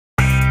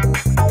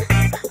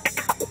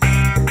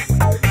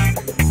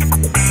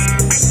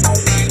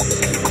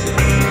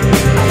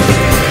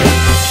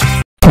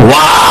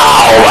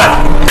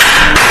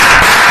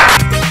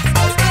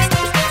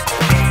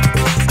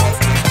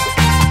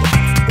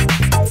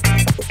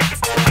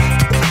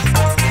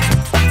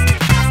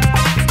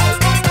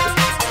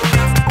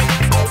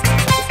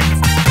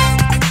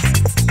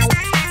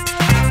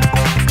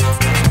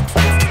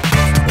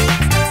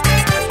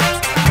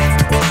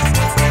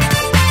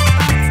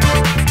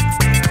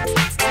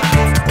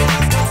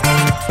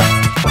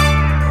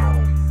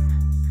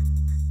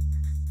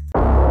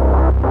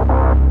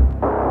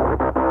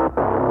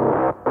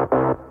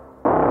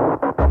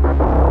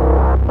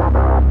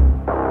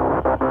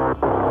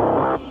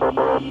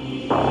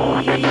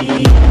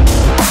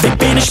They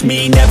banished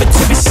me, never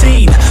to be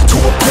seen, to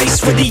a place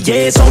where the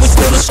air's always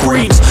filled with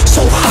screams.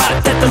 So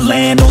hot that the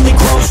land only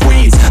grows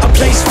weeds, a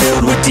place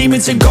filled with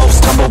demons and ghosts,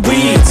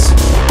 tumbleweeds.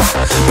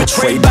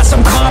 Betrayed by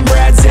some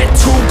comrades at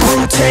too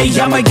brute,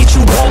 I'ma get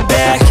you all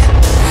back.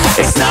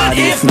 It's not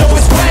if, no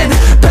it's when.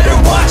 Better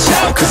watch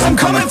out, cause I'm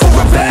coming for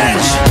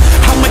revenge.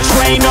 I'ma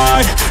train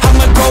hard,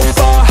 I'ma go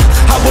far,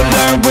 I will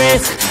learn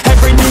with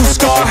every new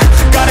scar.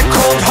 Got a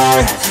cold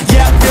heart,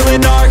 yeah I'm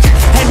feeling arc.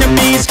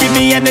 Enemies give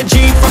me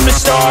energy from the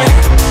start.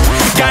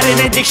 Got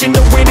an addiction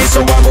to winning,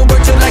 so I will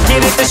work till I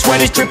get it. The sweat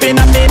is dripping,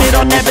 I'm in it,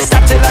 I'll never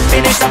stop till I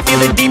finish. I'm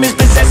feeling demons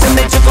possessing,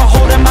 they took a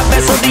hold of my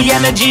vessel. The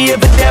energy of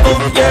a devil,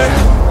 yeah.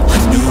 A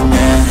new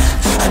man,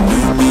 a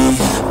new me.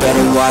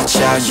 Better watch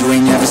out, you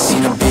ain't never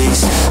seen a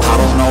beast. I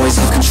don't always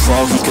have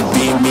control, he could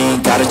be me.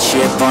 Got a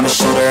chip on his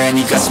shoulder and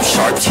he got some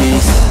sharp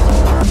teeth.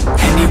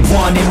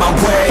 Anyone in my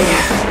way,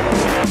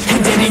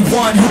 and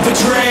anyone who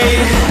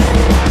betrayed,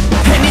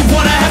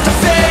 anyone I have to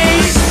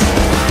face,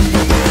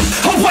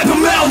 I'll wipe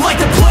them out like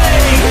the plague.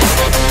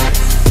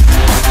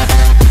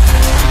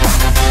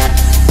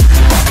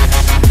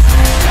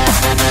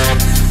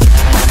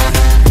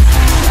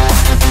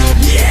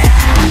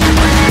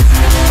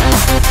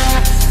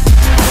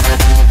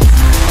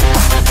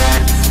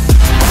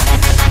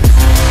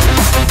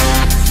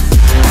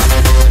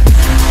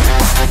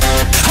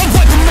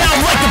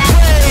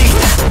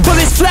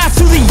 Fly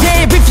through the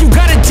air, if you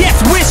got a death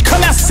wish,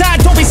 come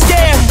outside, don't be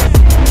scared.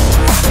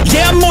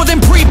 Yeah, I'm more than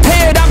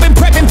prepared, I've been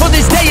prepping for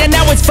this day and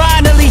now it's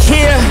finally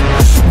here.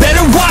 Better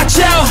watch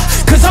out,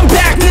 cause I'm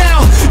back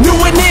now. New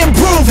and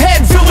improved,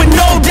 head filled with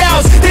no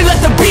doubts. They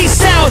let the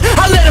beast out,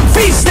 I let them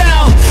feast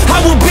now.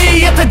 I will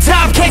be at the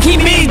top, can't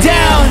keep me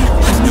down.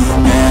 A new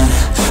man,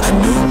 a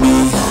new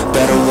me.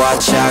 Better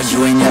watch out,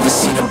 you ain't never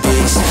seen a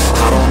beast.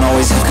 I don't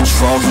always have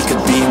control, he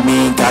could be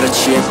me. Got a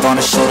chip on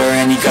his shoulder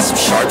and he got some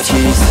sharp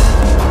teeth.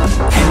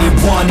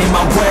 Anyone in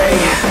my way,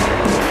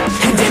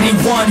 and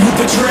anyone who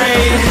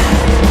betrayed,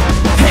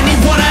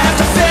 anyone I have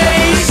to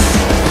face,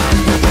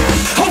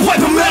 I'll wipe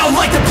them out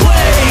like the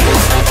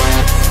plague.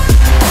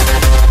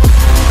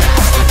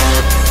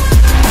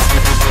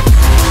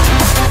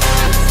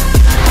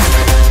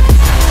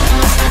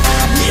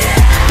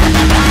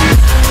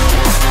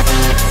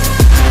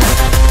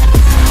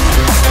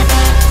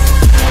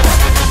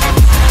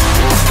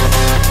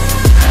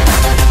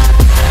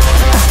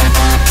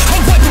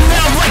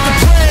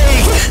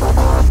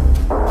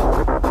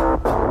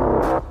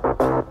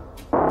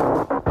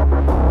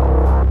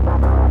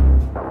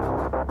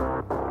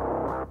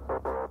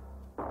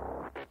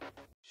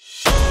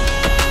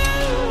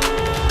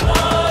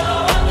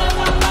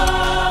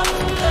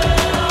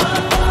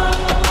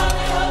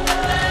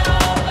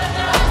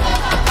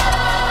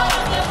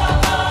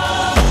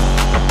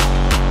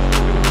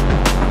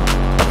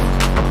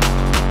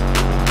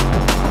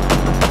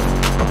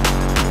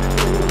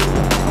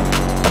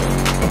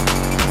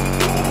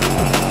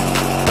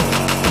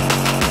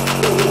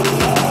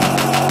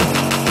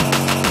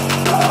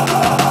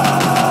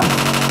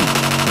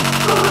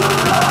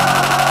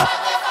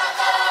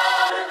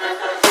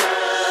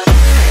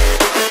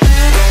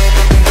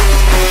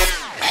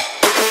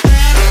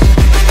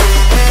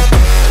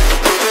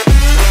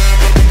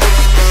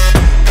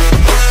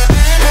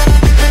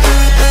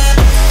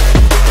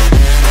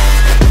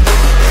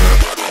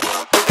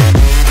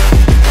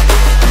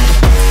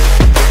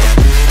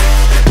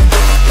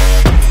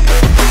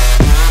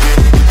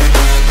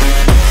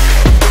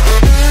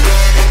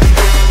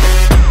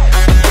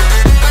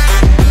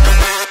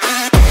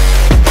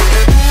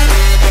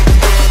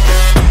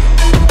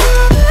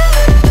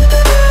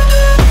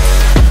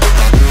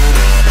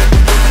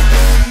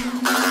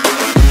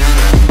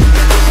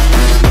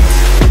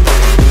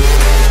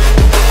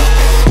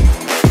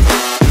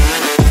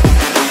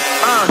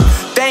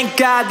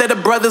 That the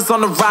brothers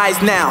on the rise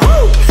now.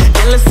 Woo!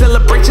 Endless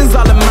celebrations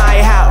all in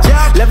my house.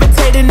 Yeah.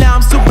 Levitating now,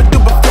 I'm super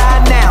duper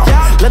fly now.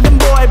 Yeah. London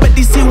boy, but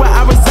DC where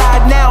I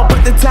reside now.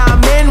 Put the time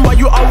in while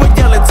you always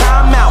yelling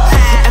time out.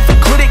 And for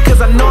quit it,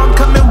 cause I know I'm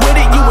coming with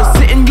it. You were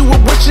sitting, you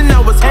were wishing I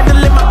was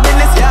handling my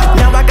business. Yeah.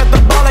 Now I got the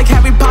ball like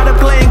Harry Potter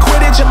playing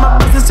Quidditch. And my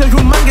business is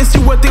humongous,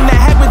 you would think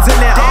that happens in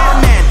there. Damn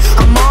man,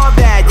 I'm all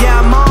that, yeah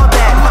I'm all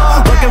that.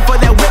 Working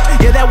for that whip,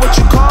 yeah that what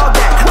you call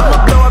that.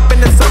 I'ma blow up in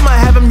the summer,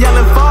 have them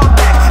yelling fall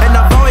back. And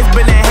I've always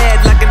been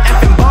ahead like an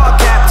effing ball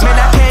cap. Man,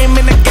 I came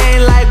in the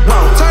game like whoa.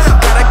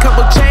 Got a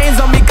couple chains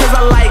on me cause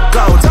I like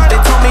gold.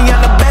 They told me I'm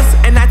the best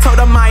and I told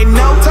them I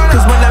know.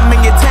 Cause when I'm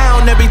in your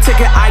town, every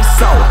ticket I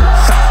sold.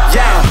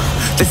 Yeah,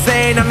 they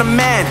saying I'm the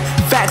man.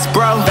 Facts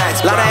bro,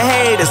 lot of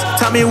haters,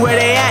 tell me where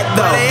they at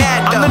though.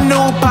 I'm the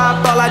new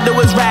pop, all I do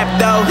is rap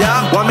though.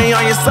 Want me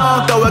on your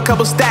song, throw a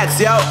couple stacks,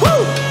 yo.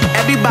 Woo!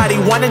 Everybody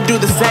wanna do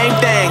the same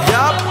thing,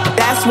 yup.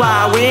 That's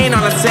why we ain't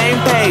on the same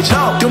page.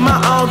 Do my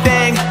own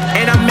thing,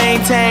 and I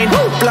maintain.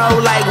 Flow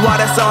like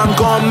water, so I'm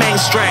going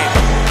mainstream.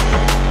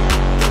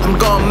 I'm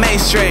going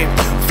mainstream.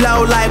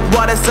 Flow like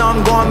water, so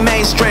I'm going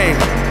mainstream.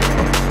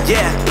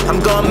 Yeah, I'm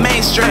going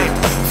mainstream.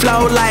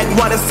 Flow like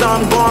water, so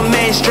I'm going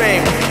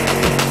mainstream.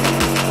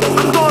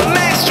 I'm going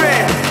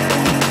mainstream.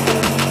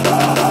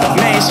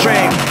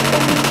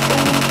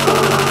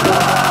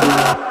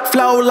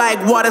 flow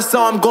like water,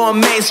 so I'm going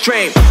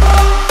mainstream.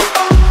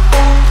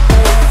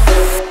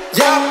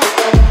 Yeah.